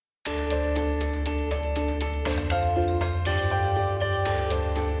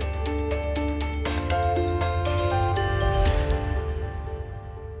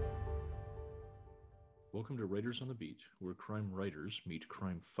Writers on the Beat, where crime writers meet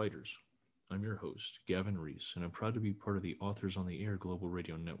crime fighters. I'm your host, Gavin Reese, and I'm proud to be part of the Authors on the Air Global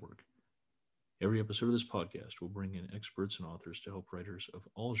Radio Network. Every episode of this podcast will bring in experts and authors to help writers of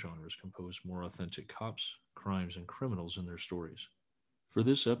all genres compose more authentic cops, crimes, and criminals in their stories. For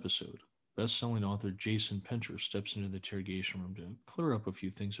this episode, best-selling author Jason Pinter steps into the interrogation room to clear up a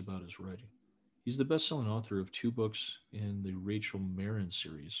few things about his writing. He's the best-selling author of 2 books in the Rachel Marin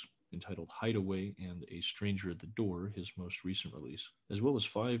series, entitled Hideaway and A Stranger at the Door, his most recent release, as well as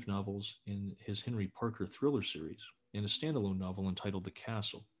 5 novels in his Henry Parker thriller series, and a standalone novel entitled The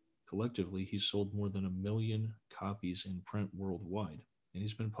Castle. Collectively, he's sold more than 1 million copies in print worldwide, and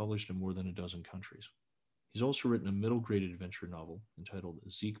he's been published in more than a dozen countries. He's also written a middle-grade adventure novel entitled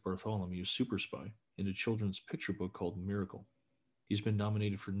Zeke Bartholomew's Super Spy, and a children's picture book called Miracle. He's been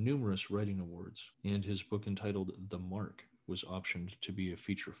nominated for numerous writing awards, and his book entitled The Mark was optioned to be a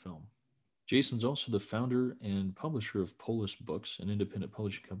feature film. Jason's also the founder and publisher of Polis Books, an independent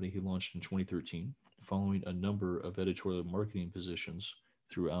publishing company he launched in 2013, following a number of editorial marketing positions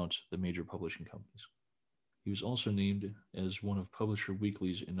throughout the major publishing companies. He was also named as one of Publisher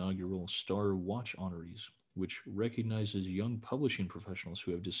Weekly's inaugural Star Watch honorees, which recognizes young publishing professionals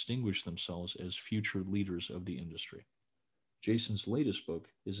who have distinguished themselves as future leaders of the industry. Jason's latest book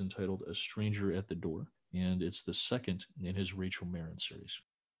is entitled A Stranger at the Door, and it's the second in his Rachel Marin series.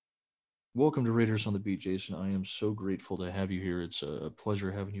 Welcome to Writers on the Beat, Jason. I am so grateful to have you here. It's a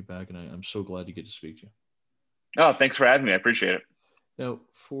pleasure having you back, and I'm so glad to get to speak to you. Oh, thanks for having me. I appreciate it. Now,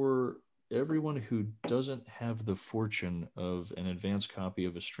 for everyone who doesn't have the fortune of an advanced copy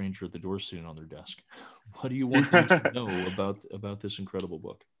of A Stranger at the Door sitting on their desk, what do you want them to know about this incredible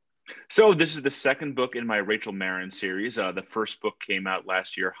book? So this is the second book in my Rachel Marin series. The first book came out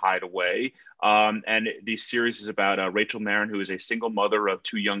last year, Hideaway. And the series is about Rachel Marin, who is a single mother of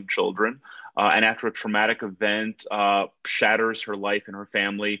 2 young children. And after a traumatic event shatters her life and her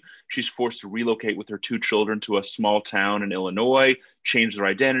family, she's forced to relocate with her 2 children to a small town in Illinois, change their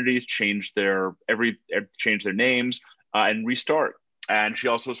identities, change their names, and restart. And she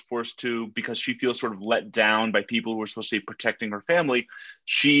also is forced to, because she feels sort of let down by people who are supposed to be protecting her family,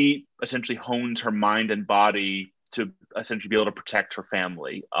 she essentially hones her mind and body to essentially be able to protect her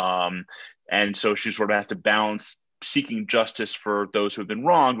family. And so she sort of has to balance seeking justice for those who have been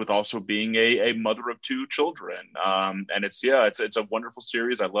wronged with also being a mother of 2 children. And it's a wonderful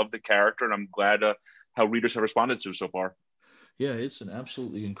series. I love the character, and I'm glad how readers have responded to it so far. Yeah, it's an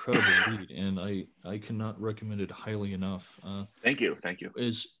absolutely incredible read, and I cannot recommend it highly enough. Thank you.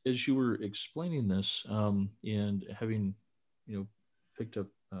 As you were explaining this, and having picked up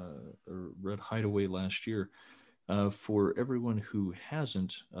or read Hideaway last year, for everyone who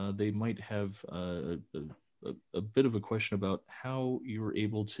hasn't, they might have a bit of a question about how you were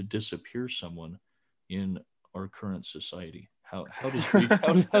able to disappear someone in our current society. How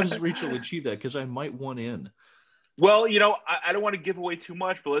does Rachel achieve that? Because I might want in. Well, I don't want to give away too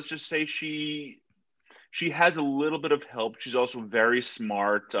much, but let's just say she has a little bit of help. She's also very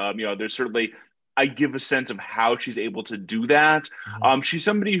smart. There's certainly, I give a sense of how she's able to do that. Mm-hmm. She's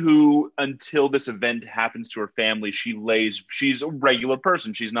somebody who, until this event happens to her family, she's a regular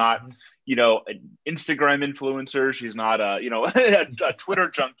person. She's not, an Instagram influencer. She's not a Twitter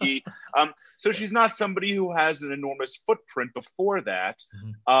junkie. So she's not somebody who has an enormous footprint before that.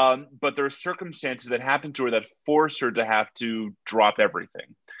 Mm-hmm. But there are circumstances that happen to her that force her to have to drop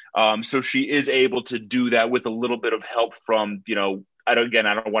everything. So she is able to do that with a little bit of help from, I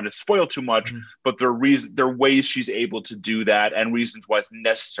don't want to spoil too much, mm-hmm. but there are ways she's able to do that and reasons why it's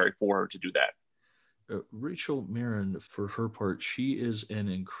necessary for her to do that. Rachel Marin, for her part, she is an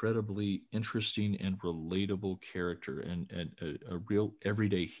incredibly interesting and relatable character and a real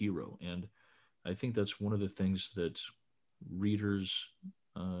everyday hero. And I think that's one of the things that readers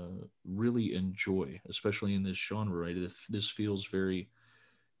really enjoy, especially in this genre, right? This feels very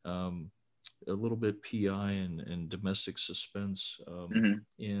a little bit PI and domestic suspense. Mm-hmm.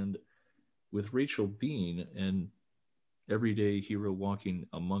 And with Rachel being an everyday hero walking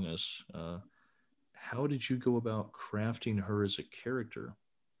among us, how did you go about crafting her as a character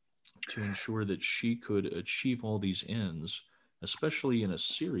to ensure that she could achieve all these ends, especially in a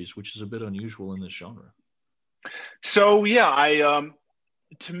series, which is a bit unusual in this genre? So, yeah,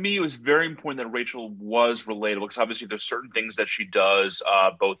 to me, it was very important that Rachel was relatable, because obviously there's certain things that she does,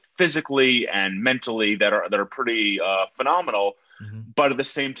 both physically and mentally, that are pretty phenomenal. Mm-hmm. But at the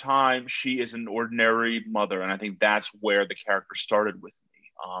same time, she is an ordinary mother, and I think that's where the character started with me.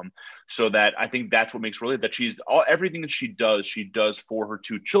 So that I think that's what makes really that everything that she does for her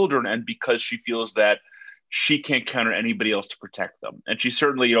 2 children, and because she feels that she can't count on anybody else to protect them. And she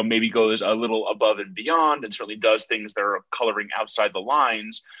certainly, maybe goes a little above and beyond and certainly does things that are coloring outside the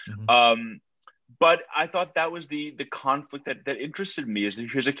lines. But I thought that was the conflict that interested me, is that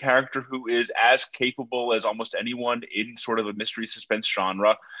here's a character who is as capable as almost anyone in sort of a mystery suspense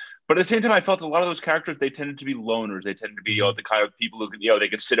genre. But at the same time, I felt a lot of those characters, they tended to be loners. They tended to be the kind of people who can, they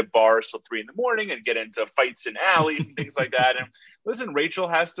can sit at bars till 3 a.m. and get into fights in alleys and things like that. And listen, Rachel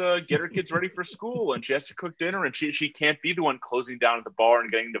has to get her kids ready for school, and she has to cook dinner, and she can't be the one closing down at the bar and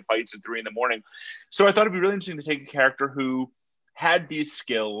getting into fights at 3 a.m. So I thought it'd be really interesting to take a character who had these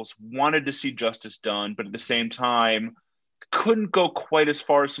skills, wanted to see justice done, but at the same time couldn't go quite as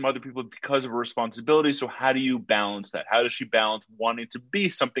far as some other people because of her responsibility. So how do you balance that? How does she balance wanting to be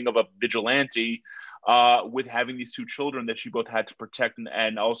something of a vigilante with having these 2 children that she both had to protect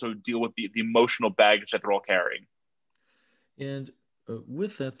and also deal with the emotional baggage that they're all carrying? And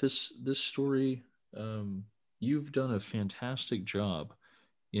with that, this story, you've done a fantastic job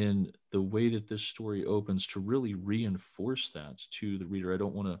in the way that this story opens to really reinforce that to the reader. I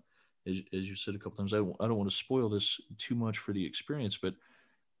don't want to, as you said a couple times, I don't want to spoil this too much for the experience, but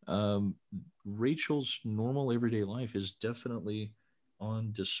Rachel's normal everyday life is definitely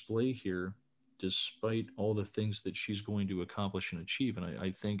on display here, despite all the things that she's going to accomplish and achieve. And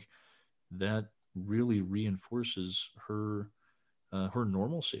I think that really reinforces her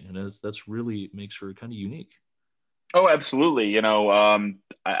normalcy, and that's really makes her kind of unique. Oh, absolutely.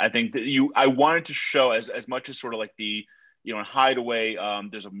 I think that I wanted to show as much as sort of like the, in Hideaway,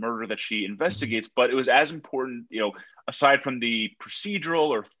 there's a murder that she investigates, but it was as important, aside from the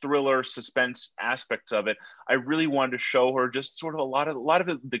procedural or thriller suspense aspects of it, I really wanted to show her just sort of a lot of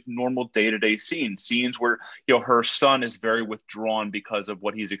the normal day-to-day scenes where, her son is very withdrawn because of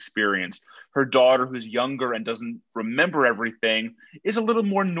what he's experienced. Her daughter, who's younger and doesn't remember everything, is a little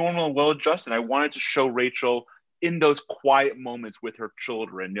more normal and well-adjusted. I wanted to show Rachel in those quiet moments with her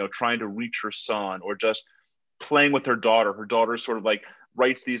children, trying to reach her son or just playing with her daughter. Her daughter sort of like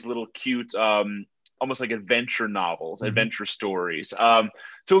writes these little cute, almost like adventure novels, adventure stories.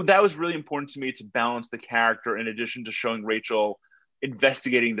 So that was really important to me, to balance the character in addition to showing Rachel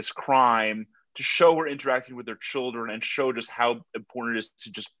investigating this crime, to show her interacting with her children and show just how important it is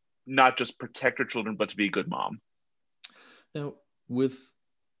to just not just protect her children, but to be a good mom. Now, with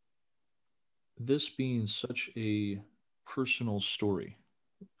this being such a personal story,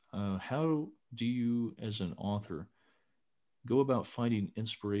 how do you, as an author, go about finding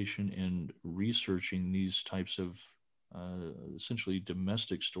inspiration and researching these types of essentially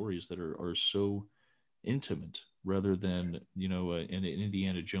domestic stories that are so intimate, rather than an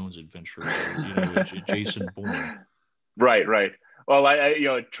Indiana Jones adventure, or, a Jason Bourne? Right. Well,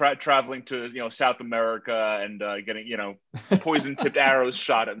 I traveling to South America and getting poison tipped arrows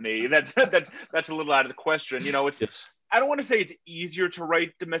shot at me. That's a little out of the question. It's. Yes. I don't want to say it's easier to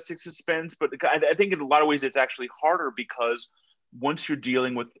write domestic suspense, but I think in a lot of ways it's actually harder, because once you're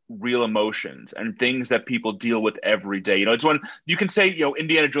dealing with real emotions and things that people deal with every day, it's when you can say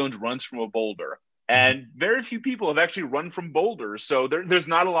Indiana Jones runs from a boulder, and very few people have actually run from boulders. So there's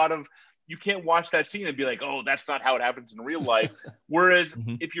not a lot of. You can't watch that scene and be like, oh, that's not how it happens in real life. Whereas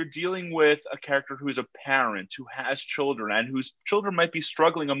if you're dealing with a character who's a parent, who has children, and whose children might be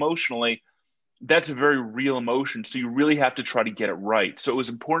struggling emotionally, that's a very real emotion. So you really have to try to get it right. So it was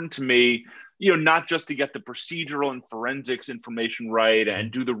important to me, not just to get the procedural and forensics information right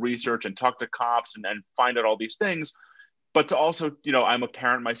and do the research and talk to cops and find out all these things, but to also, I'm a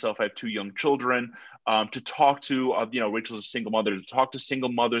parent myself. I have 2 young children. To talk to, Rachel's a single mother, to talk to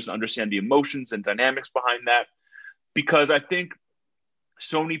single mothers and understand the emotions and dynamics behind that. Because I think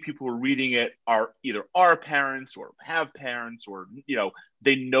so many people who are reading it are either parents or have parents, or,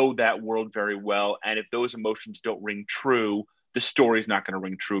 they know that world very well. And if those emotions don't ring true, the story is not going to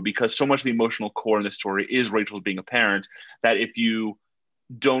ring true, because so much of the emotional core in the story is Rachel's being a parent, that if you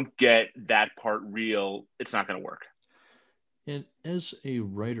don't get that part real, it's not going to work. And as a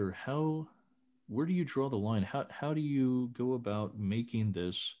writer, where do you draw the line? How do you go about making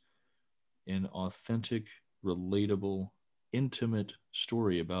this an authentic, relatable, intimate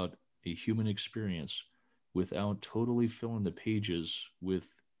story about a human experience without totally filling the pages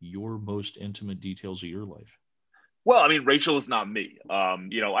with your most intimate details of your life? Well, I mean, Rachel is not me.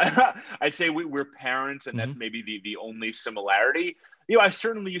 I'd say we're parents, and that's maybe the only similarity. I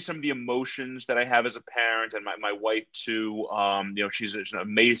certainly use some of the emotions that I have as a parent, and my wife too. She's an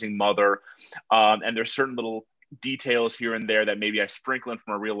amazing mother, and there's certain little details here and there that maybe I sprinkle in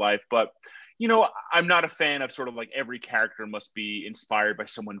from her real life. But I'm not a fan of sort of like every character must be inspired by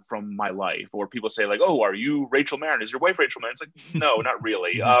someone from my life, or people say like, "Oh, are you Rachel Marin? Is your wife Rachel Marin?" It's like, no, not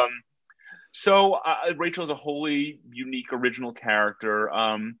really. So Rachel is a wholly unique, original character.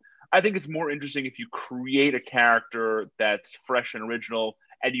 I think it's more interesting if you create a character that's fresh and original,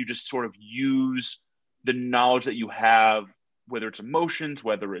 and you just sort of use the knowledge that you have, whether it's emotions,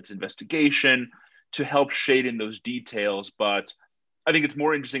 whether it's investigation, to help shade in those details. But I think it's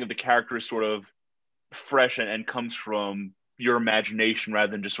more interesting if the character is sort of fresh and comes from your imagination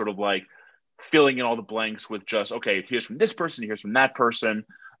rather than just sort of like filling in all the blanks with just, okay, here's from this person, here's from that person.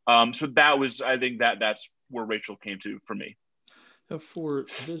 So that was, I think that's where Rachel came to for me. For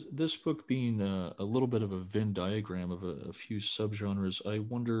this book being a little bit of a Venn diagram of a few subgenres, I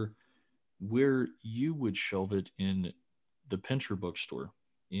wonder where you would shelve it in the Pinter bookstore,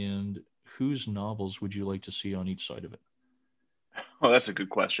 and whose novels would you like to see on each side of it? Oh, that's a good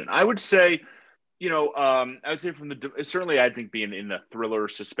question. I would say, I would say from certainly I think being in the thriller,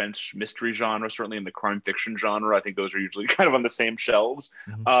 suspense, mystery genre, certainly in the crime fiction genre, I think those are usually kind of on the same shelves.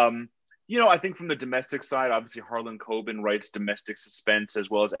 Mm-hmm. I think from the domestic side, obviously Harlan Coben writes domestic suspense as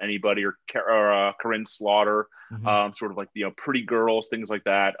well as anybody, or Corinne Slaughter, Mm-hmm. sort of like Pretty Girls, things like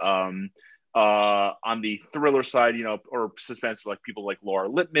that. On the thriller side, or suspense, like people like Laura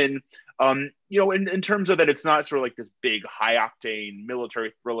Lippman. In terms of that, it's not sort of like this big high octane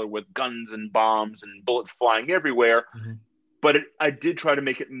military thriller with guns and bombs and bullets flying everywhere. Mm-hmm. But I did try to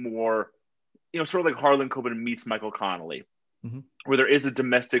make it more, sort of like Harlan Coben meets Michael Connelly, Mm-hmm. where there is a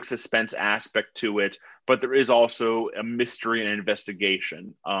domestic suspense aspect to it, but there is also a mystery and an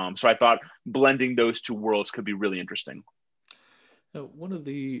investigation. So I thought blending those two worlds could be really interesting. Now, one of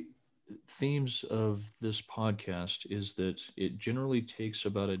the themes of this podcast is that it generally takes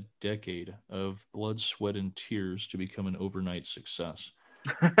about a decade of blood, sweat, and tears to become an overnight success.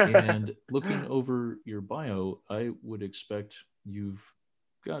 And looking over your bio, I would expect you've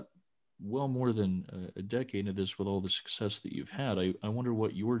got well more than a decade of this with all the success that you've had. I wonder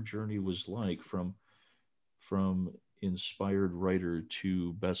what your journey was like from inspired writer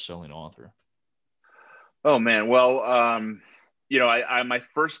to best-selling author. Oh man, well, my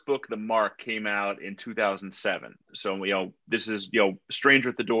first book, The Mark, came out in 2007. So this is Stranger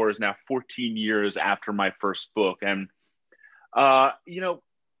at the Door is now 14 years after my first book, and I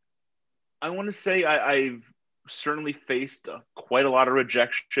want to say I've certainly faced quite a lot of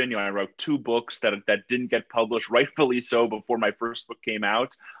rejection. I wrote two books that didn't get published, rightfully so, before my first book came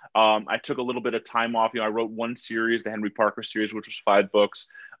out. I took a little bit of time off. I wrote one series, the Henry Parker series, which was 5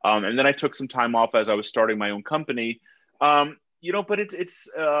 books, and then I took some time off as I was starting my own company. But it's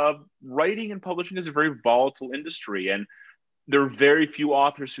writing and publishing is a very volatile industry, and there are very few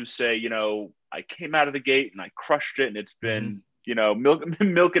authors who say, I came out of the gate and I crushed it, and it's been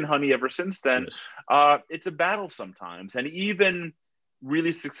milk and honey ever since then. Yes. It's a battle sometimes. And even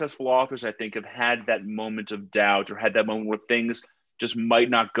really successful authors, I think, have had that moment of doubt or had that moment where things just might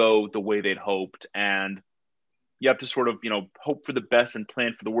not go the way they'd hoped. And you have to sort of, hope for the best and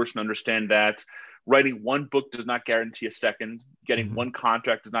plan for the worst, and understand that writing one book does not guarantee a second. Getting Mm-hmm. one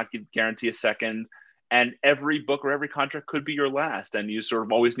contract does not guarantee a second. And every book or every contract could be your last. And you sort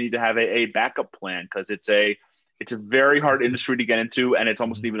of always need to have a backup plan, because it's a very hard industry to get into, and it's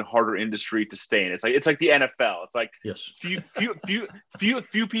almost an even harder industry to stay in. It's like the NFL. It's like Yes. few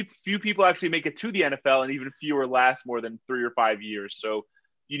people actually make it to the NFL, and even fewer last more than 3 or 5 years. So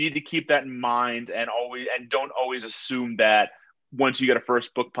you need to keep that in mind, and don't always assume that once you get a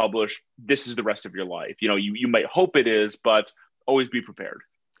first book published, this is the rest of your life. You might hope it is, but always be prepared.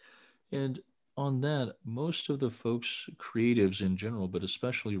 And on that, most of the folks, creatives in general, but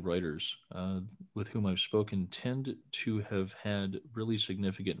especially writers with whom I've spoken, tend to have had really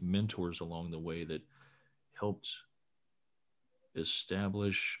significant mentors along the way that helped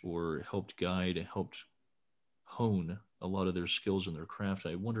establish or helped guide, helped hone a lot of their skills and their craft.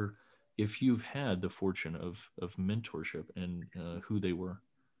 I wonder if you've had the fortune of mentorship, and who they were.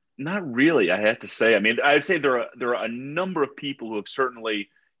 Not really, I have to say. I mean, I'd say there are a number of people who have certainly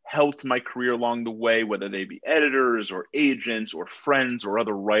helped my career along the way, whether they be editors or agents or friends or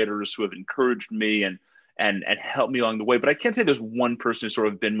other writers who have encouraged me and helped me along the way. But I can't say there's one person who's sort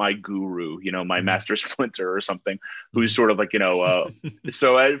of been my guru, my Mm-hmm. master splinter or something, who's Mm-hmm. sort of like,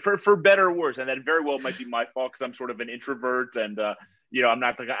 so for better or worse, and that very well might be my fault, because I'm sort of an introvert, and I'm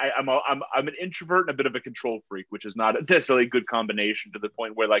not like I'm an introvert and a bit of a control freak, which is not necessarily a good combination, to the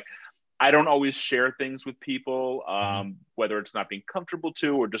point where like I don't always share things with people, Mm-hmm. whether it's not being comfortable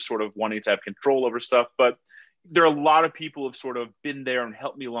to, or just sort of wanting to have control over stuff. But there are a lot of people who have sort of been there and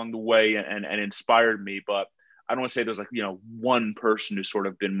helped me along the way, and inspired me. But I don't want to say there's like, one person who's sort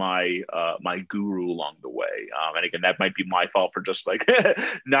of been my guru along the way. And again, that might be my fault for just like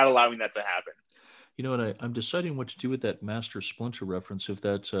not allowing that to happen. You know, and I'm deciding what to do with that Master Splinter reference. If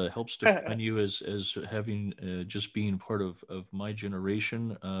that helps define you as having just being part of my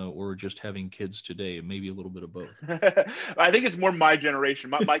generation, or just having kids today, maybe a little bit of both. I think it's more my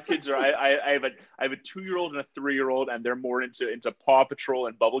generation. My kids are. I have a 2-year-old and a 3-year-old, and they're more into Paw Patrol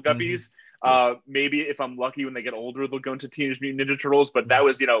and Bubble Mm-hmm. Guppies. Yes. Maybe if I'm lucky, when they get older, they'll go into Teenage Mutant Ninja Turtles. But Mm-hmm. that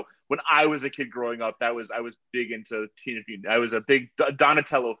was, when I was a kid growing up, I was big into Teenage Mutant. I was a big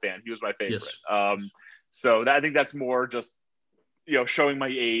Donatello fan. He was my favorite. Yes. So I think that's more just showing my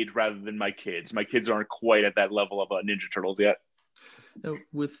age rather than my kids. My kids aren't quite at that level of Ninja Turtles yet. Now,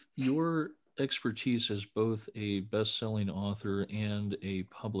 with your expertise as both a best-selling author and a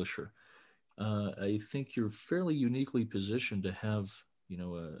publisher, I think you're fairly uniquely positioned to have,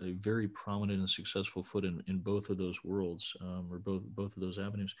 a very prominent and successful foot in both of those worlds, or both of those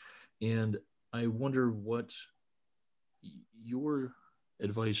avenues. And I wonder what your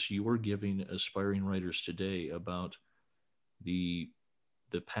advice you're giving aspiring writers today about the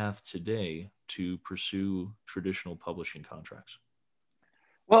path today to pursue traditional publishing contracts.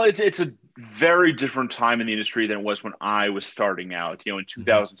 Well, it's a very different time in the industry than it was when I was starting out. In Mm-hmm.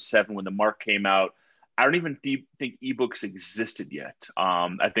 2007, when the Mark came out, I don't even think ebooks existed yet.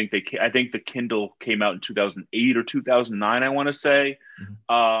 I think the Kindle came out in 2008 or 2009. I want to say.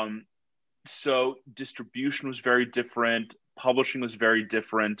 Mm-hmm. So distribution was very different. Publishing was very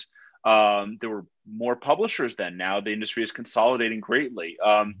different. There were more publishers then. Now the industry is consolidating greatly.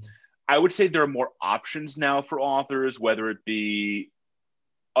 I would say there are more options now for authors, whether it be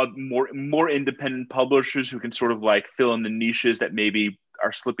more independent publishers who can sort of like fill in the niches that maybe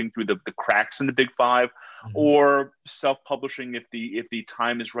are slipping through the cracks in the big five, Mm-hmm. or self-publishing if the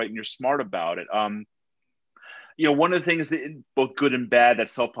time is right and you're smart about it. One of the things that both good and bad that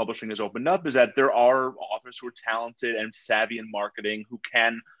self-publishing has opened up is that there are authors who are talented and savvy in marketing who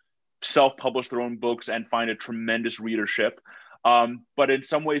can self-publish their own books and find a tremendous readership. But in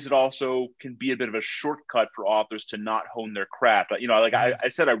some ways, it also can be a bit of a shortcut for authors to not hone their craft. I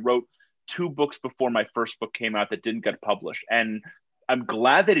said, I wrote 2 books before my first book came out that didn't get published. And I'm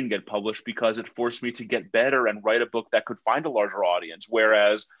glad they didn't get published because it forced me to get better and write a book that could find a larger audience.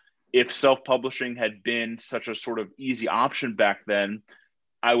 Whereas if self-publishing had been such a sort of easy option back then,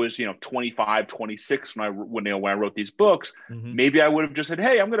 I was, 25, 26 when I wrote these books. Mm-hmm. Maybe I would have just said,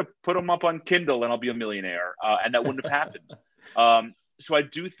 hey, I'm going to put them up on Kindle and I'll be a millionaire. And that wouldn't have happened. So I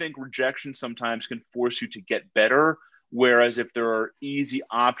do think rejection sometimes can force you to get better. Whereas if there are easy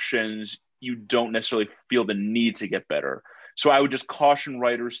options, you don't necessarily feel the need to get better. So I would just caution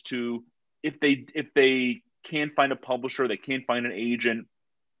writers to, if they can't find a publisher, they can't find an agent,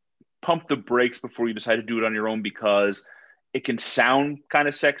 pump the brakes before you decide to do it on your own, because it can sound kind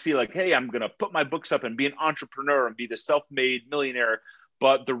of sexy, like, hey, I'm going to put my books up and be an entrepreneur and be the self-made millionaire.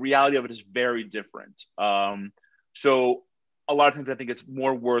 But the reality of it is very different. So a lot of times I think it's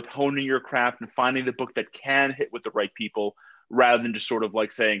more worth honing your craft and finding the book that can hit with the right people, rather than just sort of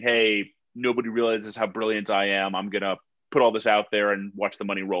like saying, hey, nobody realizes how brilliant I am. I'm going to put all this out there and watch the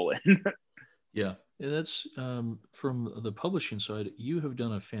money roll in. Yeah. And that's from the publishing side. You have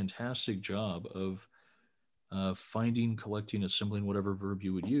done a fantastic job of finding, collecting, assembling, whatever verb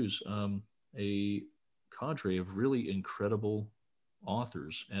you would use, a cadre of really incredible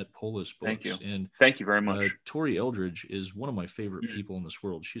authors at Polis Books. Thank you. And thank you very much. Tori Eldridge is one of my favorite people in this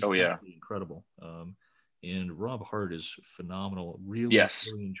world. She's absolutely incredible. And Rob Hart is phenomenal. Really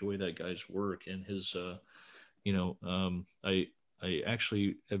enjoy that guy's work and his, I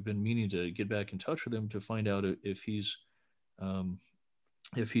actually have been meaning to get back in touch with him to find out if he's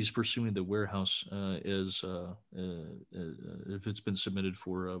pursuing the warehouse if it's been submitted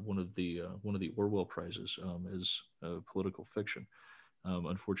for one of the Orwell prizes as political fiction.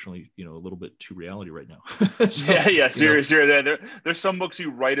 Unfortunately, a little bit too reality right now. So, seriously. There's some books you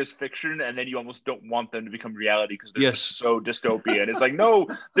write as fiction and then you almost don't want them to become reality because they're just so dystopian. It's like, no,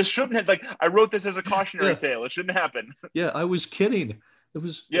 this shouldn't have, like, I wrote this as a cautionary tale. It shouldn't happen. Yeah, I was kidding. It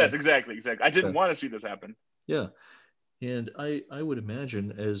was. Yes, exactly. I didn't want to see this happen. Yeah. And I would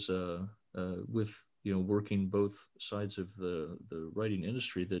imagine as with working both sides of the writing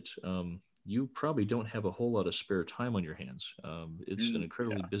industry that you probably don't have a whole lot of spare time on your hands. It's an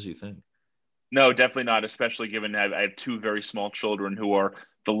incredibly busy thing. No, definitely not. Especially given I have 2 very small children who are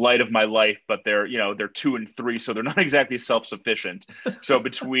the light of my life, but they're 2 and 3, so they're not exactly self-sufficient. So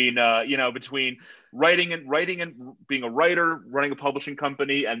between writing and being a writer, running a publishing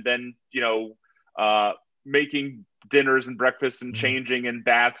company, and then making dinners and breakfasts and changing and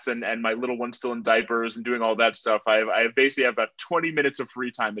baths and my little one's still in diapers and doing all that stuff, I basically have about 20 minutes of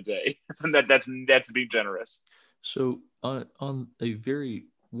free time a day. And that's being generous. So on a very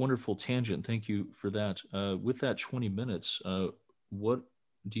wonderful tangent. Thank you for that. With that 20 minutes, what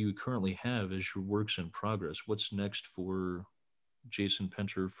do you currently have as your works in progress? What's next for Jason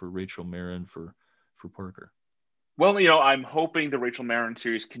Pinter, for Rachel Marin, for Parker? Well, I'm hoping the Rachel Marin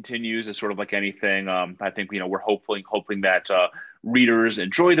series continues as sort of like anything. I think, we're hoping that readers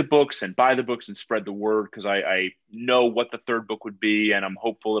enjoy the books and buy the books and spread the word, because I know what the third book would be, and I'm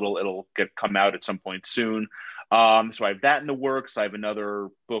hopeful it'll come out at some point soon. So I have that in the works. I have another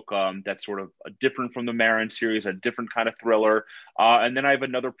book that's sort of different from the Marin series, a different kind of thriller. And then I have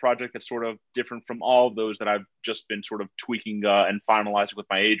another project that's sort of different from all of those that I've just been sort of tweaking and finalizing with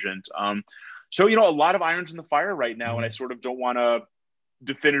my agent. So, a lot of irons in the fire right now, and I sort of don't want to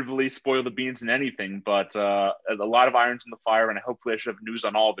definitively spoil the beans in anything, but a lot of irons in the fire, and hopefully I should have news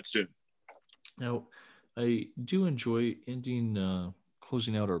on all of it soon. Now, I do enjoy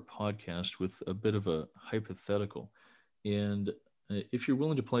closing out our podcast with a bit of a hypothetical. And if you're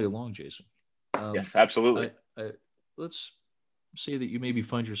willing to play along, Jason. Yes, absolutely. Let's say that you maybe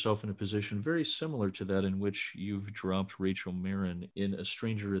find yourself in a position very similar to that in which you've dropped Rachel Marin in A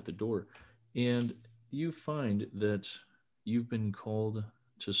Stranger at the Door. And you find that you've been called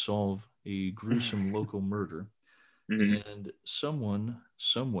to solve a gruesome local murder, and someone,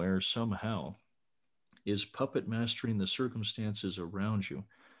 somewhere, somehow, is puppet mastering the circumstances around you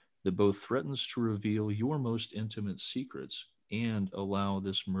that both threatens to reveal your most intimate secrets and allow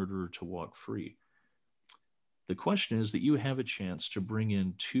this murderer to walk free. The question is that you have a chance to bring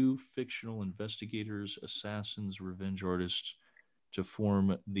in two fictional investigators, assassins, revenge artists to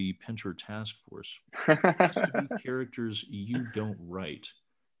form the Pinter Task Force. It has to be characters you don't write.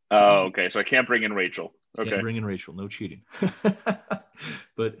 Oh, okay. So I can't bring in Rachel. Okay. Can't bring in Rachel. No cheating.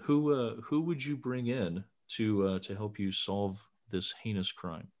 But who would you bring in to help you solve this heinous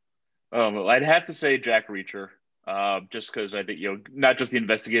crime? Well, I'd have to say Jack Reacher, just because I think, not just the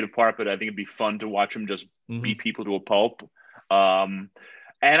investigative part, but I think it'd be fun to watch him just beat people to a pulp.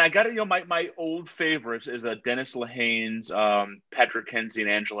 And I got to, my old favorites is Dennis Lehane's, Patrick Kenzie, and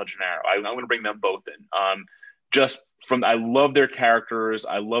Angela Gennaro. I'm going to bring them both in. I love their characters.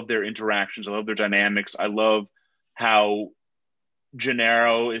 I love their interactions. I love their dynamics. I love how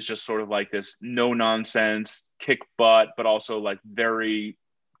Gennaro is just sort of like this no nonsense, kick butt, but also like very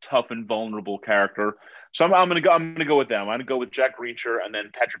tough and vulnerable character. So I'm going to go with them. I'm going to go with Jack Reacher and then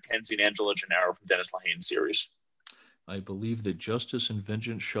Patrick Kenzie and Angela Gennaro from Dennis Lehane series. I believe that justice and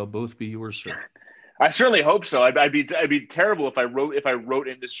vengeance shall both be yours, sir. I certainly hope so. I'd be terrible if I wrote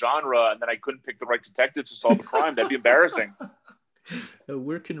in this genre and then I couldn't pick the right detectives to solve a crime. That'd be embarrassing.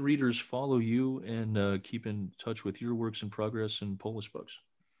 Where can readers follow you and keep in touch with your works in progress and Polish books?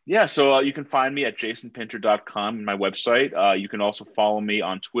 Yeah, so you can find me at jasonpinter.com, my website. You can also follow me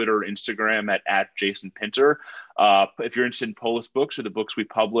on Twitter, Instagram at jasonpinter. If you're interested in Polish books or the books we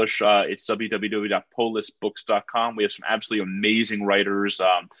publish, it's www.polishbooks.com. We have some absolutely amazing writers,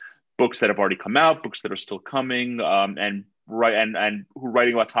 books that have already come out, books that are still coming, and who are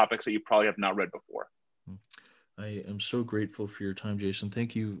writing about topics that you probably have not read before. I am so grateful for your time, Jason.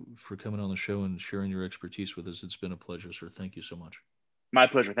 Thank you for coming on the show and sharing your expertise with us. It's been a pleasure, sir. Thank you so much. My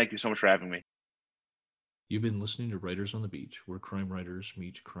pleasure. Thank you so much for having me. You've been listening to Writers on the Beat, where crime writers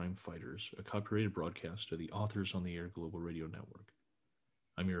meet crime fighters, a copyrighted broadcast of the Authors on the Air Global Radio Network.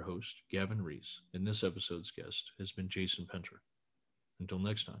 I'm your host, Gavin Reese, and this episode's guest has been Jason Pinter. Until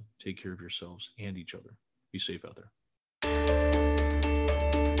next time, take care of yourselves and each other. Be safe out there.